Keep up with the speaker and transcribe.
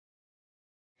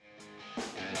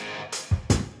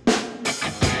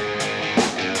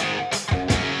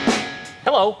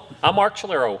Hello, I'm Mark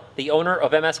Chalero, the owner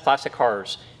of MS Classic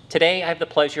Cars. Today I have the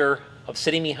pleasure of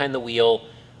sitting behind the wheel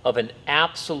of an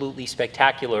absolutely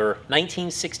spectacular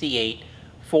 1968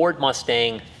 Ford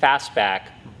Mustang Fastback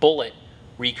Bullitt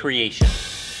recreation.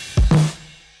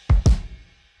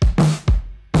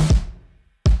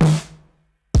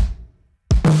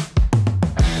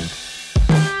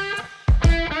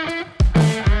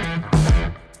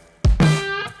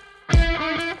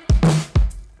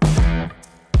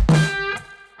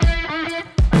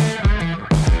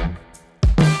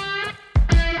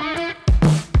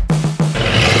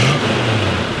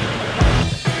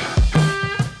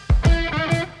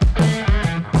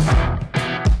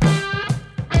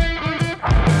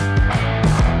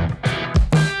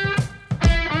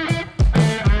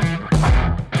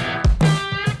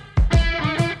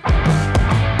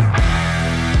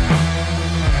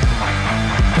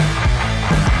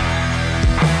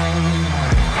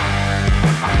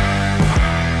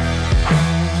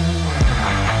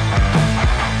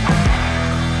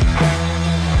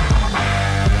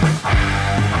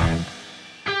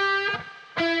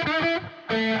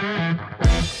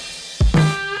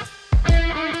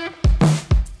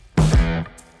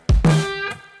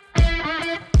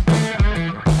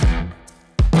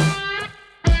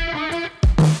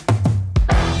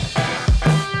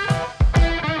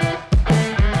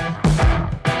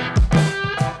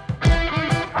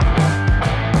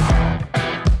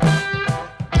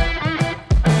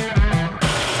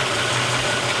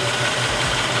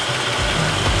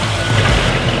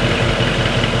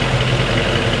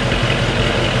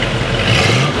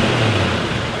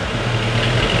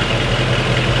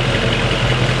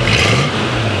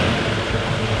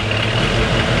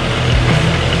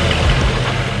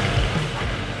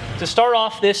 To start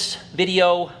off this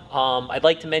video, I'd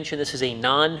like to mention this is a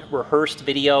non-rehearsed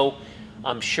video.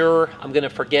 I'm sure I'm going to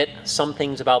forget some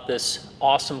things about this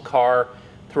awesome car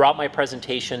throughout my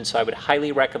presentation, so I would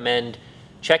highly recommend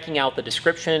checking out the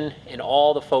description and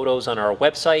all the photos on our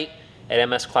website at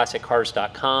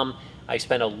msclassiccars.com. I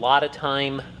spend a lot of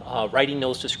time writing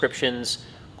those descriptions.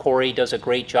 Corey does a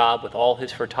great job with all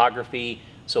his photography,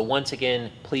 so once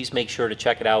again, please make sure to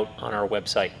check it out on our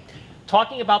website.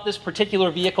 Talking about this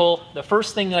particular vehicle, the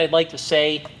first thing that I'd like to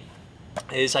say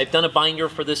is I've done a binder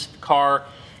for this car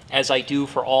as I do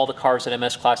for all the cars at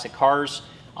MS Classic Cars.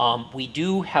 We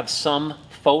do have some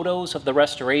photos of the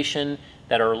restoration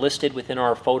that are listed within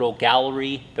our photo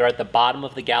gallery. They're at the bottom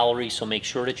of the gallery, so make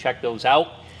sure to check those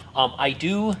out. I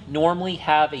do normally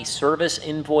have a service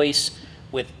invoice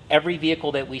with every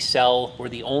vehicle that we sell. We're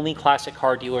the only classic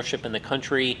car dealership in the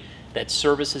country that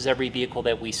services every vehicle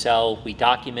that we sell. We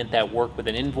document that work with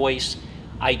an invoice.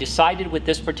 I decided with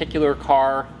this particular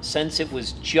car, since it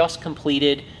was just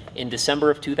completed in December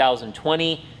of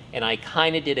 2020, and I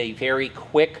kind of did a very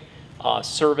quick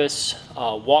service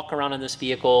walk around on this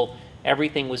vehicle,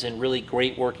 everything was in really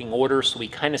great working order, so we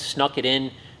kind of snuck it in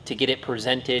to get it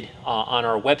presented on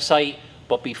our website.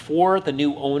 But before the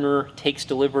new owner takes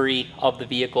delivery of the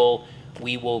vehicle,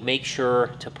 we will make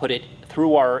sure to put it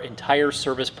through our entire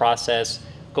service process,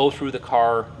 go through the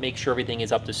car, make sure everything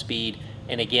is up to speed,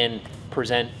 and again,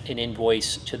 present an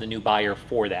invoice to the new buyer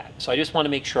for that. So I just want to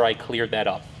make sure I cleared that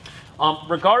up.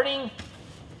 Regarding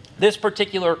this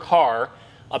particular car,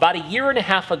 about a year and a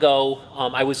half ago,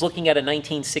 I was looking at a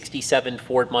 1967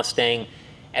 Ford Mustang.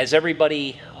 As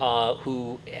everybody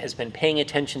who has been paying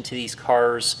attention to these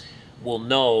cars will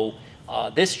know,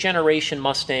 this generation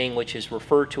Mustang, which is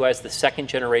referred to as the second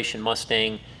generation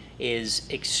Mustang, is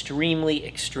extremely,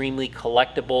 extremely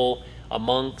collectible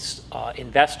amongst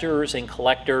investors and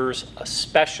collectors,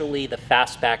 especially the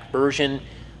Fastback version.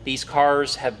 These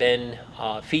cars have been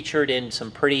featured in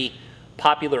some pretty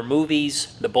popular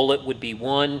movies. The Bullitt would be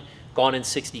one, Gone in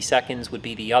 60 Seconds would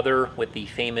be the other, with the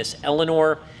famous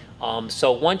Eleanor.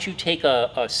 So once you take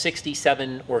a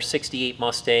 67 or 68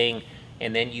 Mustang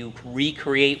and then you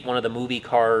recreate one of the movie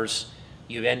cars,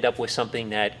 you end up with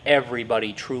something that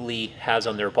everybody truly has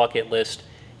on their bucket list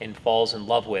and falls in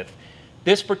love with.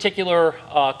 This particular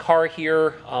car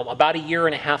here, about a year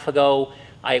and a half ago,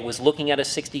 I was looking at a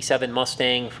 67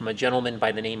 Mustang from a gentleman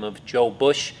by the name of Joe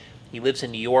Bush. He lives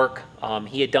in New York.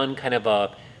 He had done kind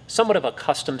of somewhat of a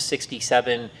custom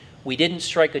 67. We didn't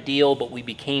strike a deal, but we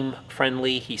became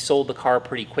friendly. He sold the car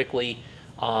pretty quickly.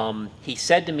 He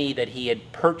said to me that he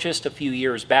had purchased a few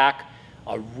years back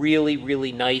a really,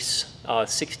 really nice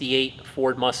 68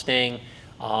 Ford Mustang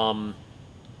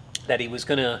that he was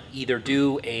going to either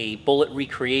do a Bullitt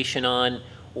recreation on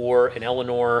or an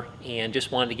Eleanor, and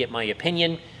just wanted to get my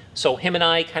opinion. So him and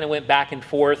I kind of went back and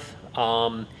forth,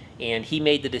 and he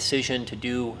made the decision to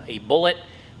do a Bullitt.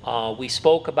 We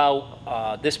spoke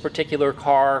about this particular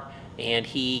car, and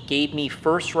he gave me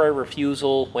first right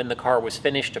refusal when the car was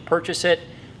finished to purchase it.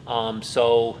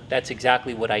 So that's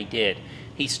exactly what I did.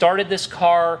 He started this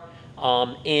car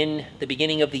in the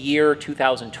beginning of the year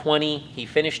 2020. He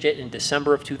finished it in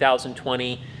December of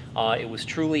 2020. It was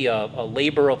truly a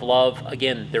labor of love.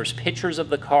 Again, there's pictures of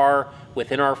the car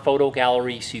within our photo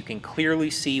gallery, so you can clearly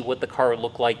see what the car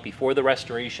looked like before the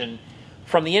restoration.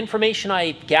 From the information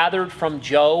I gathered from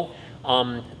Joe,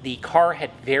 the car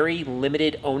had very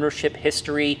limited ownership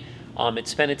history. It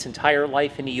spent its entire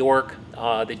life in New York.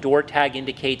 The door tag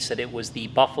indicates that it was the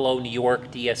Buffalo, New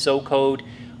York DSO code.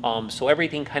 So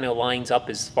everything kind of lines up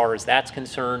as far as that's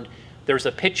concerned. There's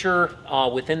a picture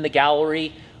within the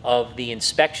gallery of the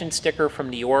inspection sticker from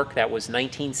New York. That was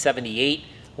 1978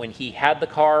 when he had the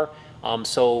car.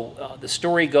 The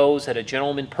story goes that a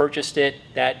gentleman purchased it.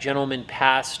 That gentleman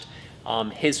passed.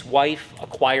 His wife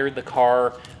acquired the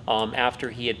car after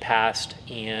he had passed,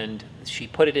 and she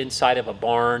put it inside of a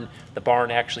barn. The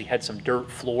barn actually had some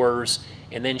dirt floors,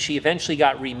 and then she eventually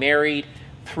got remarried.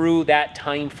 Through that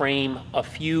time frame, a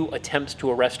few attempts to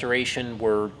a restoration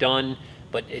were done,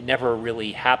 but it never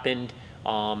really happened.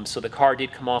 So the car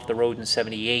did come off the road in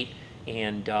 '78,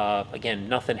 and again,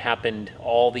 nothing happened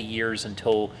all the years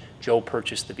until Joe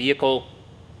purchased the vehicle.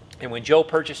 And when Joe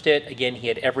purchased it, again, he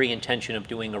had every intention of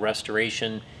doing a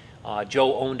restoration.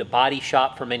 Joe owned a body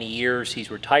shop for many years. He's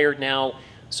retired now,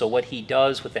 so what he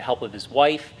does with the help of his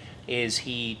wife is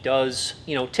he does,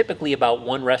 typically about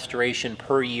one restoration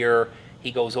per year. He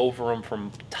goes over them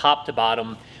from top to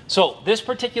bottom. So this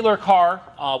particular car,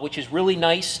 which is really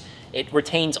nice, it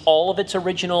retains all of its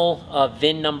original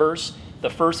VIN numbers.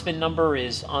 The first VIN number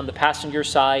is on the passenger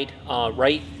side,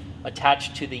 right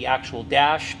attached to the actual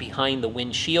dash behind the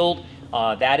windshield.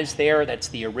 That is there. That's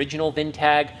the original VIN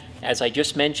tag. As I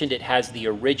just mentioned, it has the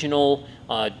original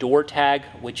door tag,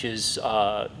 which is,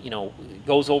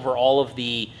 goes over all of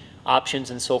the options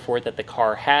and so forth that the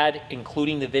car had,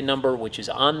 including the VIN number, which is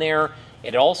on there.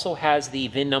 It also has the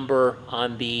VIN number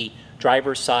on the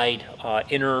driver's side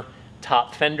inner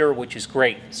top fender, which is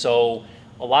great. So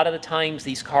a lot of the times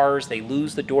these cars, they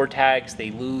lose the door tags, they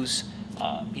lose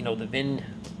the VIN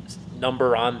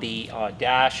number on the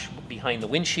dash behind the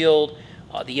windshield.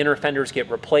 The inner fenders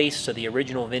get replaced, so the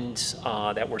original VINs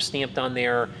that were stamped on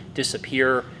there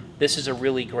disappear. This is a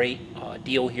really great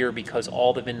deal here because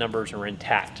all the VIN numbers are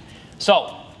intact.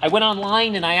 So I went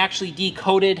online and I actually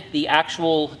decoded the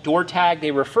actual door tag. They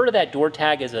refer to that door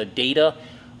tag as a data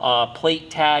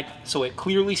plate tag, so it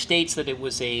clearly states that it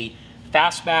was a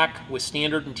fastback with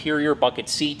standard interior bucket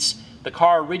seats. The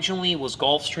car originally was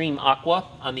Gulfstream Aqua.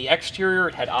 On the exterior,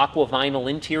 it had aqua vinyl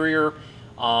interior.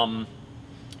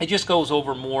 It just goes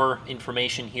over more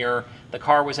information here. The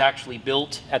car was actually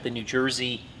built at the New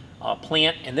Jersey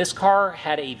plant, and this car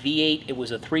had a V8. It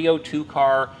was a 302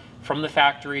 car from the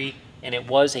factory, and it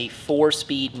was a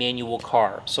 4-speed manual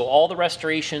car. So all the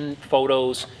restoration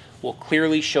photos will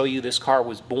clearly show you this car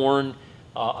was born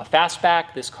a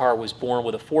fastback. This car was born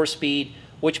with a 4-speed,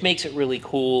 which makes it really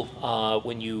cool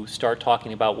when you start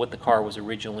talking about what the car was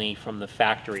originally from the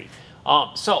factory.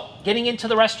 So getting into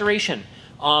the restoration,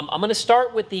 I'm going to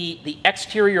start with the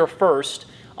exterior first.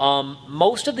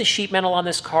 Most of the sheet metal on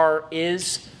this car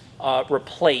is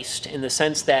replaced in the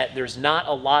sense that there's not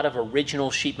a lot of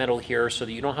original sheet metal here, so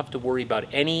that you don't have to worry about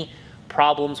any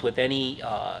problems with any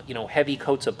heavy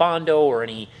coats of Bondo or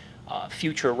any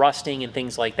future rusting and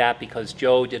things like that, because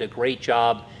Joe did a great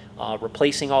job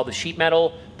replacing all the sheet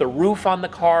metal. The roof on the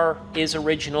car is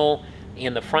original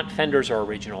and the front fenders are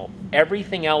original.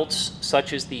 Everything else,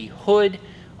 such as the hood,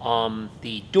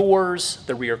 the doors,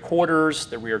 the rear quarters,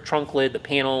 the rear trunk lid, the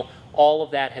panel, all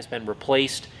of that has been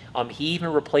replaced. He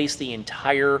even replaced the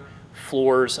entire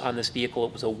floors on this vehicle.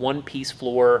 It was a one-piece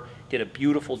floor, did a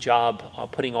beautiful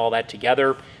job putting all that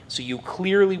together. So you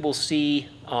clearly will see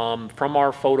from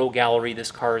our photo gallery,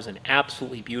 this car is in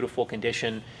absolutely beautiful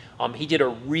condition. He did a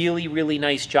really, really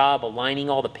nice job aligning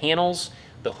all the panels.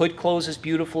 The hood closes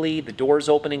beautifully, the doors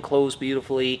open and close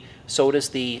beautifully, so does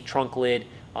the trunk lid.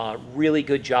 Really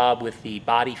good job with the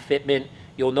body fitment.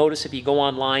 You'll notice if you go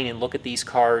online and look at these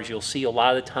cars, you'll see a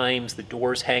lot of the times the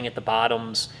doors hang at the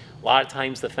bottoms. A lot of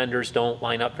times the fenders don't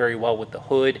line up very well with the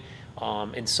hood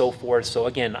and so forth. So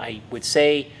again, I would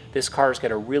say this car's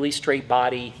got a really straight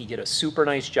body. He did a super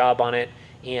nice job on it.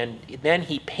 And then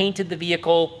he painted the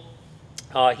vehicle.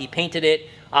 He painted it,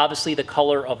 obviously, the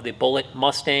color of the Bullitt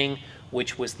Mustang,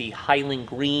 which was the Highland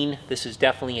Green. This is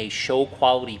definitely a show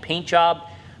quality paint job.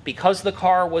 Because the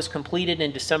car was completed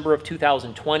in December of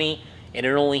 2020 and it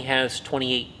only has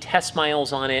 28 test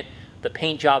miles on it, the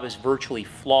paint job is virtually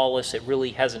flawless. It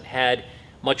really hasn't had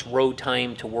much road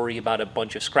time to worry about a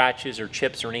bunch of scratches or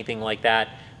chips or anything like that.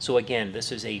 So again,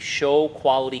 this is a show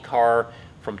quality car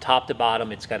from top to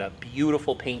bottom. It's got a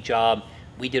beautiful paint job.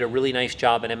 We did a really nice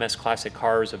job at MS Classic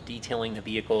Cars of detailing the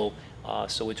vehicle,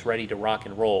 so it's ready to rock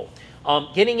and roll.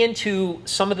 Getting into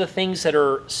some of the things that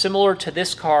are similar to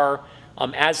this car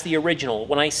as the original.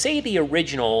 When I say the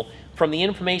original, from the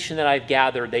information that I've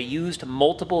gathered, they used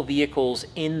multiple vehicles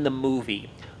in the movie.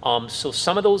 So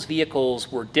some of those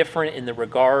vehicles were different in the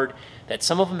regard that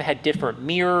some of them had different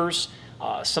mirrors,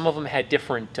 some of them had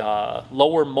different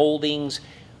lower moldings.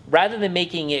 Rather than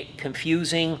making it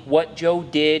confusing, what Joe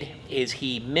did is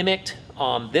he mimicked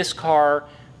this car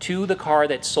to the car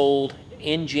that sold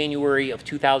in January of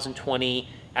 2020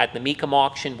 at the Mecum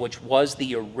auction, which was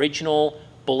the original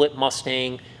Bullitt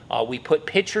Mustang. We put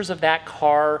pictures of that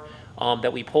car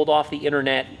that we pulled off the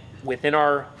internet within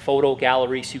our photo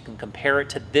gallery so you can compare it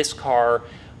to this car.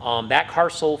 That car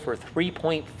sold for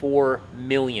 $3.4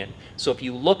 million. So if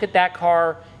you look at that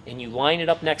car and you line it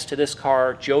up next to this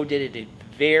car, Joe did it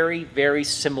very, very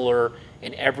similar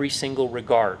in every single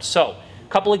regard. So a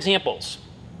couple examples.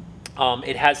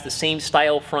 It has the same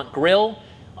style front grille.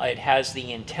 It has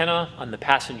the antenna on the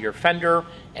passenger fender.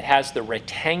 It has the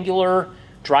rectangular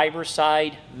driver's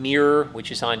side mirror,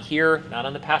 which is on here, not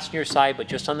on the passenger side, but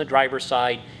just on the driver's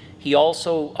side. He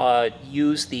also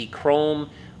used the chrome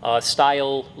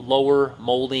style lower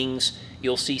moldings.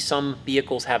 You'll see some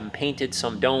vehicles have them painted,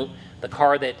 some don't. The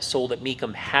car that sold at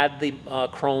Mecum had the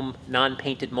chrome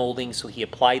non-painted moldings, so he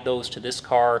applied those to this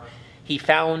car. He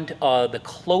found the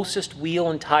closest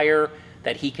wheel and tire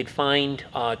that he could find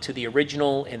to the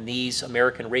original in these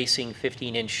American Racing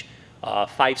 15-inch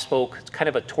 5-spoke. It's kind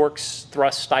of a torque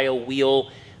thrust style wheel.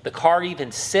 The car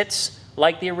even sits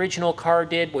like the original car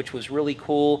did, which was really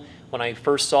cool. When I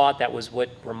first saw it, that was what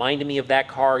reminded me of that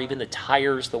car. Even the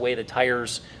tires, the way the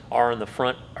tires are in the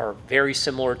front are very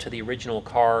similar to the original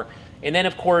car. And then,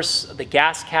 of course, the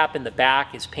gas cap in the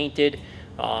back is painted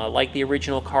like the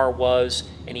original car was,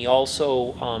 and he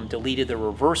also deleted the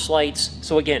reverse lights.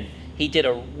 So again, he did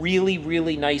a really,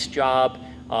 really nice job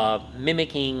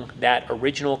mimicking that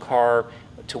original car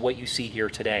to what you see here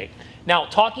today. Now,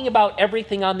 talking about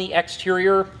everything on the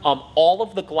exterior, all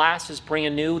of the glass is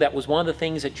brand new. That was one of the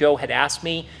things that Joe had asked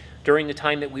me during the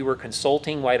time that we were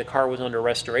consulting why the car was under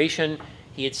restoration.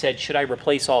 He had said, should I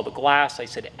replace all the glass? I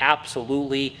said,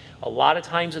 absolutely. A lot of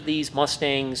times with these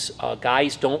Mustangs,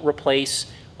 guys don't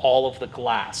replace all of the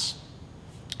glass.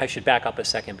 I should back up a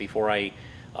second before I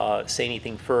say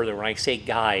anything further. When I say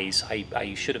guys,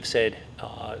 I should have said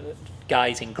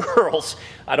guys and girls.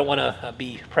 I don't want to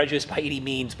be prejudiced by any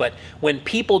means, but when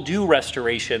people do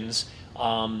restorations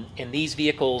and these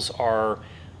vehicles are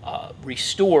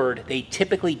restored, they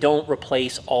typically don't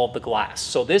replace all of the glass.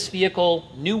 So this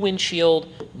vehicle, new windshield,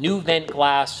 new vent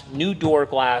glass, new door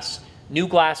glass, new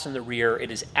glass in the rear.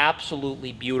 It is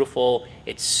absolutely beautiful.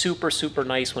 It's super, super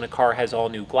nice when a car has all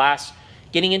new glass.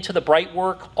 Getting into the bright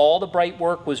work, all the bright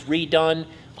work was redone.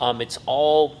 It's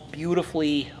all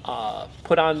beautifully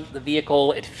put on the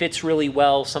vehicle. It fits really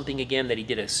well, something again that he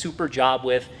did a super job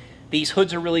with. These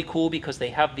hoods are really cool because they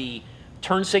have the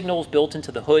turn signals built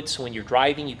into the hood, so when you're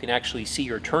driving you can actually see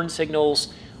your turn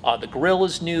signals. The grille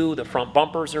is new, the front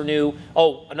bumpers are new.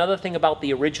 Oh, another thing about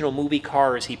the original movie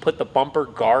car is he put the bumper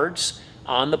guards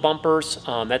on the bumpers.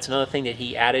 That's another thing that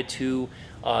he added to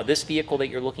this vehicle that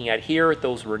you're looking at here.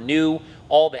 Those were new.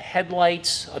 All the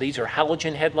headlights, these are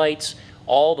halogen headlights.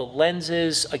 All the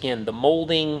lenses, again, the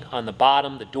molding on the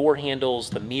bottom, the door handles,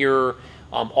 the mirror,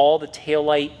 all the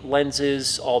taillight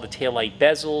lenses, all the taillight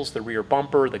bezels, the rear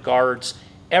bumper, the guards,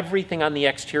 everything on the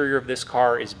exterior of this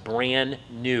car is brand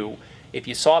new. If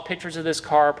you saw pictures of this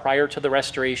car prior to the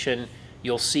restoration,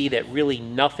 you'll see that really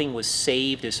nothing was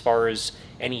saved as far as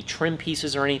any trim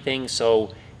pieces or anything,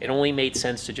 so it only made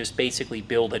sense to just basically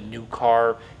build a new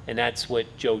car, and that's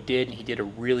what Joe did, and he did a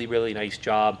really, really nice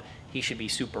job. He should be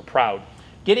super proud.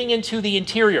 Getting into the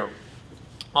interior.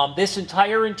 This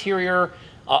entire interior,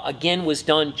 again, was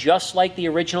done just like the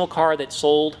original car that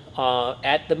sold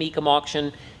at the Mecum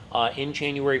auction in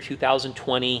January of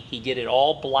 2020. He did it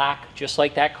all black, just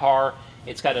like that car.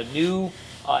 It's got a new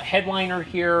headliner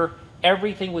here.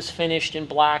 Everything was finished in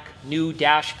black. New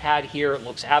dash pad here. It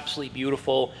looks absolutely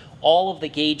beautiful. All of the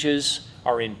gauges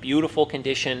are in beautiful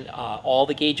condition. All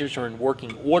the gauges are in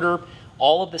working order.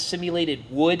 All of the simulated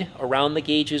wood around the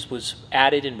gauges was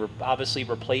added and obviously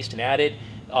replaced and added.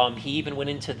 He even went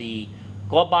into the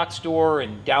glove box door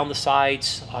and down the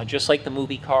sides, just like the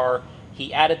movie car.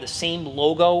 He added the same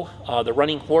logo, the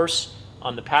running horse,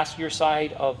 on the passenger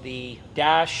side of the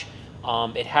dash.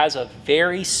 It has a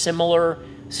very similar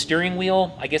steering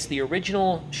wheel. I guess the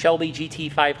original Shelby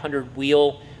GT500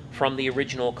 wheel from the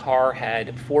original car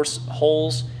had 4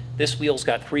 holes. This wheel's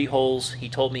got 3 holes. He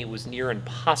told me it was near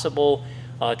impossible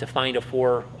to find a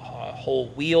 4-hole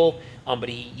wheel, but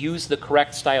he used the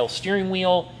correct style steering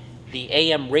wheel. The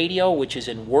AM radio, which is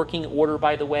in working order,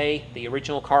 by the way. The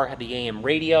original car had the AM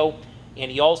radio, and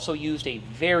he also used a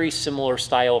very similar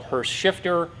style Hurst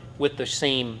shifter with the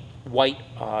same white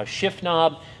shift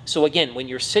knob. So again, when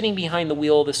you're sitting behind the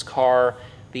wheel of this car,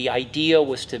 the idea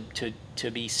was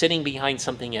to be sitting behind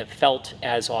something that felt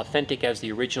as authentic as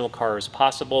the original car as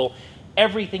possible.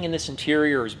 Everything in this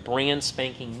interior is brand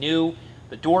spanking new.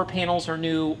 The door panels are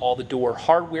new, all the door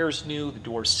hardware is new, the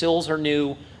door sills are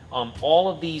new. All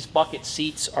of these bucket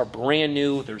seats are brand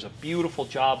new. There's a beautiful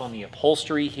job on the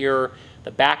upholstery here.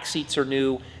 The back seats are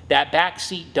new. That back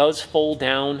seat does fold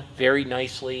down very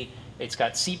nicely. It's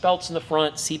got seat belts in the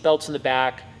front, seat belts in the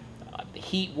back. The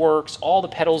heat works. All the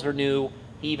pedals are new.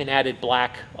 He even added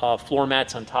black floor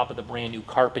mats on top of the brand new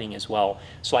carpeting as well.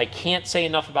 So I can't say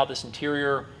enough about this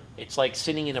interior. It's like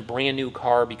sitting in a brand new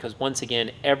car because once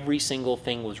again, every single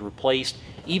thing was replaced.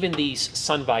 Even these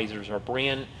sun visors are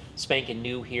brand spanking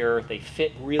new here. They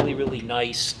fit really, really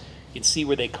nice. You can see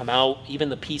where they come out. Even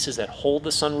the pieces that hold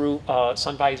the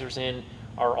sun visors in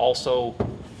are also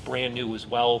brand new as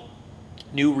well.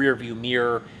 New rear view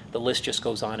mirror. The list just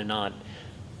goes on and on.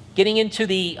 Getting into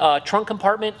the trunk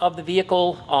compartment of the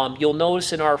vehicle, you'll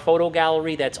notice in our photo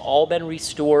gallery that's all been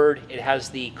restored. It has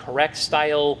the correct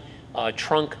style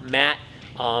trunk mat.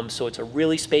 So it's a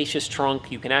really spacious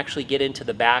trunk. You can actually get into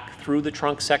the back through the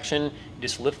trunk section. You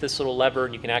just lift this little lever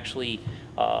and you can actually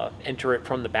enter it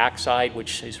from the back side,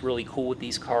 which is really cool with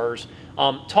these cars.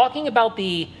 Talking about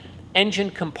the engine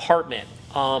compartment,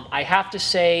 I have to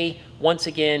say, once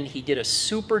again, he did a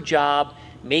super job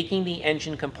making the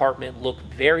engine compartment look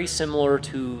very similar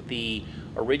to the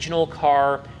original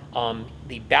car.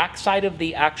 The back side of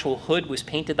the actual hood was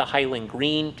painted the Highland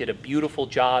Green, did a beautiful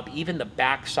job. Even the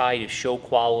back side is show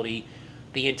quality.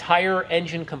 The entire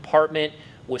engine compartment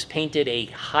was painted a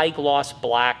high gloss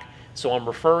black. So I'm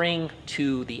referring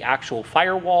to the actual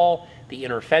firewall, the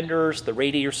inner fenders, the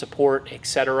radiator support,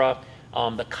 etc.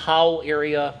 The cowl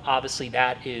area, obviously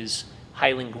that is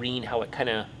Highland Green, how it kind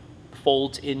of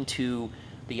folds into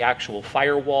the actual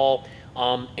firewall.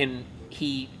 And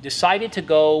he decided to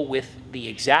go with the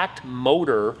exact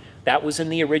motor that was in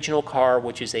the original car,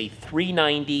 which is a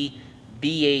 390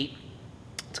 V8.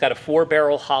 It's got a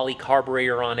 4-barrel Holley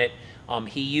carburetor on it.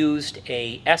 He used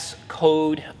a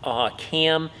S-code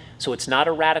cam, so it's not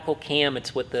a radical cam.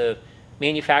 It's what the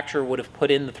manufacturer would have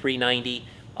put in the 390.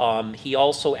 He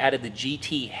also added the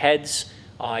GT heads.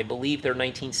 I believe they're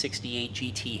 1968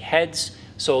 GT heads.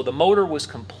 So the motor was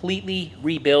completely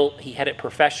rebuilt. He had it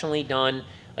professionally done.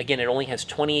 Again, it only has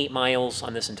 28 miles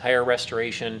on this entire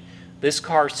restoration. This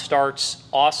car starts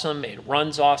awesome. It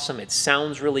runs awesome. It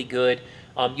sounds really good.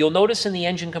 You'll notice in the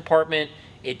engine compartment,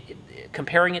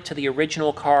 comparing it to the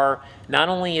original car, not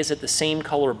only is it the same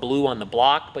color blue on the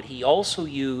block, but he also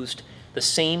used the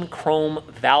same chrome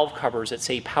valve covers that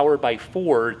say powered by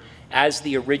Ford as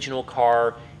the original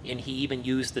car, and he even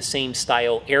used the same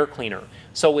style air cleaner.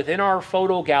 So within our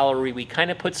photo gallery, we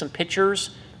kind of put some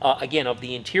pictures again, of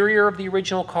the interior of the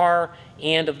original car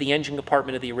and of the engine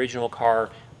compartment of the original car.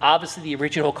 Obviously, the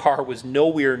original car was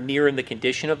nowhere near in the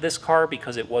condition of this car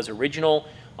because it was original,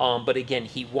 but again,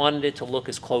 he wanted it to look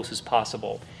as close as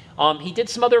possible. He did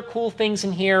some other cool things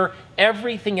in here.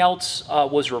 Everything else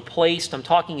was replaced. I'm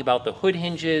talking about the hood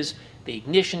hinges, the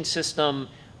ignition system,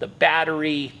 the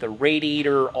battery, the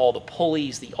radiator, all the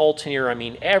pulleys, the alternator. I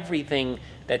mean, everything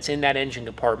that's in that engine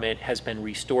compartment has been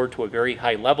restored to a very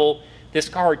high level. This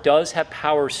car does have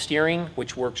power steering,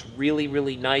 which works really,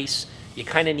 really nice. You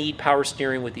kind of need power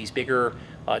steering with these bigger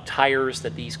tires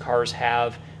that these cars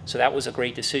have. So that was a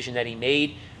great decision that he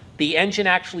made. The engine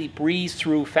actually breathes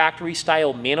through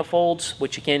factory-style manifolds,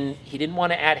 which again, he didn't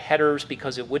want to add headers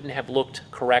because it wouldn't have looked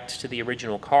correct to the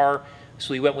original car.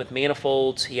 So he went with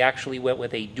manifolds. He actually went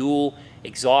with a dual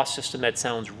exhaust system that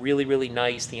sounds really, really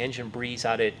nice. The engine breathes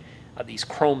out at these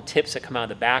chrome tips that come out of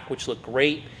the back, which look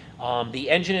great. The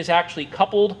engine is actually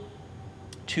coupled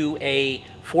to a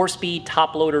 4-speed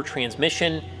top-loader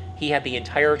transmission. He had the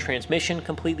entire transmission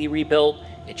completely rebuilt.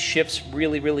 It shifts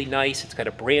really, really nice. It's got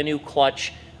a brand new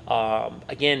clutch.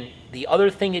 Again, the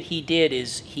other thing that he did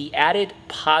is he added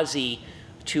POSI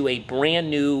to a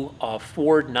brand new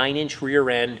Ford 9-inch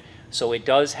rear end. So it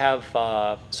does have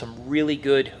some really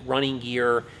good running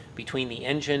gear between the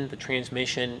engine, the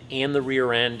transmission, and the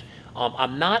rear end.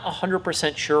 I'm not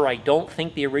 100% sure. I don't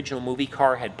think the original movie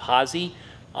car had POSI,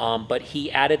 but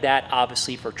he added that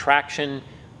obviously for traction.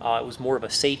 It was more of a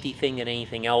safety thing than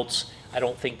anything else. I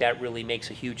don't think that really makes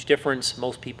a huge difference.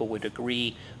 Most people would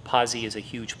agree POSI is a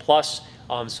huge plus.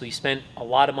 So he spent a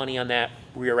lot of money on that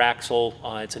rear axle.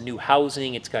 It's a new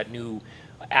housing, it's got new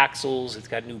axles, it's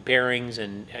got new bearings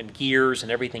and gears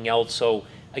and everything else. So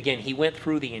again, he went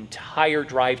through the entire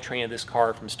drivetrain of this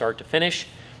car from start to finish.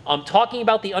 Talking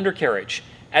about the undercarriage,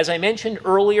 as I mentioned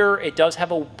earlier, it does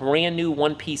have a brand new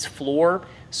one-piece floor.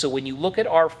 So when you look at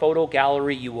our photo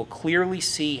gallery, you will clearly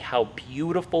see how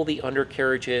beautiful the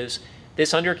undercarriage is.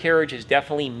 This undercarriage is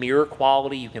definitely mirror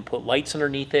quality. You can put lights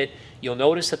underneath it. You'll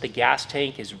notice that the gas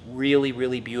tank is really,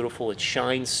 really beautiful. It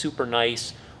shines super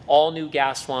nice. All new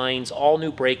gas lines, all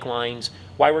new brake lines.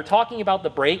 While we're talking about the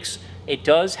brakes, it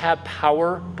does have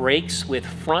power brakes with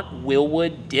front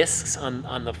Willwood discs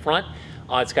on the front.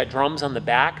 It's got drums on the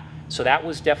back. So that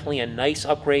was definitely a nice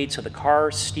upgrade. So the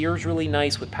car steers really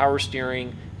nice with power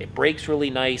steering. It brakes really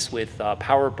nice with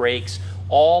power brakes.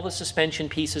 All the suspension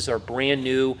pieces are brand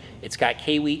new. It's got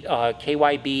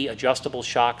KYB adjustable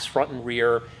shocks front and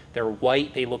rear. They're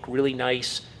white, they look really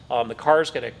nice. The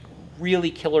car's got a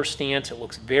really killer stance. It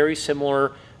looks very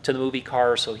similar to the movie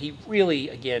car. So he really,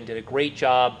 again, did a great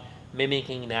job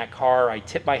mimicking that car. I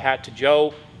tip my hat to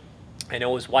Joe. I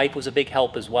know his wife was a big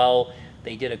help as well.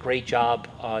 They did a great job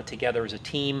together as a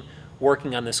team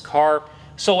working on this car.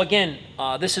 So again,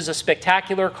 this is a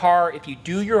spectacular car. If you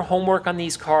do your homework on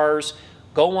these cars,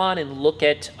 go on and look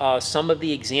at some of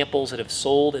the examples that have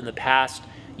sold in the past.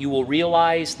 You will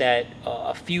realize that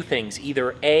a few things.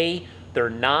 Either A,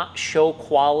 they're not show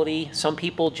quality. Some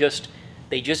people just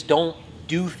don't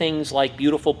do things like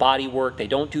beautiful bodywork. They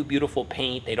don't do beautiful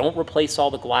paint. They don't replace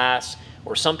all the glass.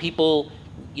 Or some people,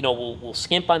 you know, will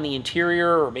skimp on the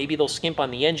interior, or maybe they'll skimp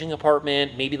on the engine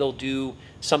compartment, maybe they'll do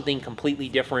something completely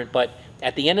different. But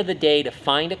at the end of the day, to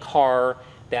find a car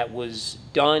that was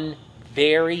done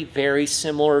very, very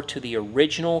similar to the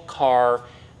original car,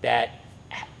 that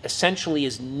essentially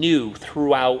is new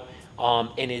throughout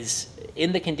and is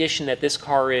in the condition that this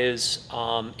car is,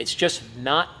 it's just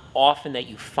not often that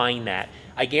you find that.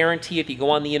 I guarantee if you go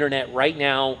on the internet right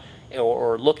now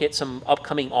or look at some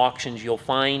upcoming auctions, you'll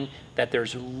find that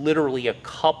there's literally a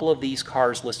couple of these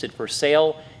cars listed for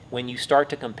sale. When you start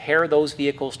to compare those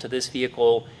vehicles to this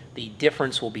vehicle, the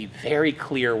difference will be very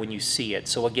clear when you see it.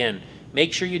 So again,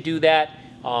 make sure you do that.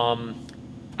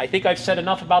 I think I've said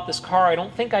enough about this car. I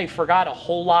don't think I forgot a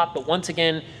whole lot, but once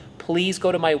again, please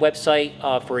go to my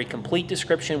website for a complete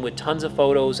description with tons of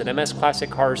photos at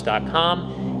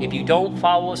msclassiccars.com. If you don't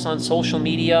follow us on social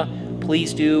media,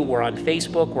 please do. We're on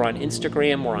Facebook, we're on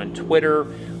Instagram, we're on Twitter.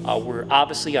 We're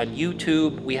obviously on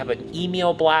YouTube. We have an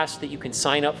email blast that you can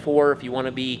sign up for if you want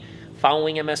to be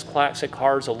following MS Classic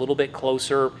Cars a little bit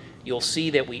closer. You'll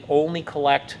see that we only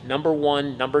collect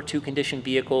 #1, #2 condition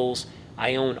vehicles.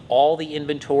 I own all the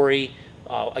inventory.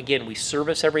 Again, we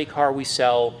service every car we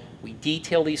sell. We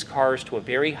detail these cars to a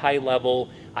very high level.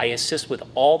 I assist with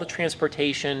all the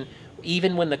transportation.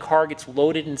 Even when the car gets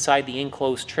loaded inside the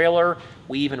enclosed trailer,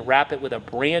 we even wrap it with a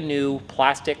brand new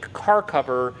plastic car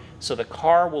cover so the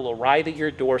car will arrive at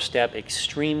your doorstep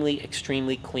extremely,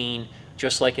 extremely clean,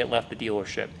 just like it left the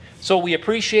dealership. So we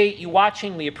appreciate you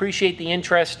watching. We appreciate the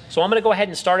interest. So I'm going to go ahead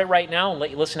and start it right now and let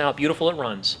you listen to how beautiful it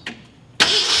runs.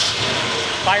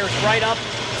 Fires right up.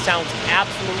 Sounds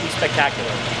absolutely spectacular.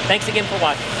 Thanks again for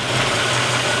watching.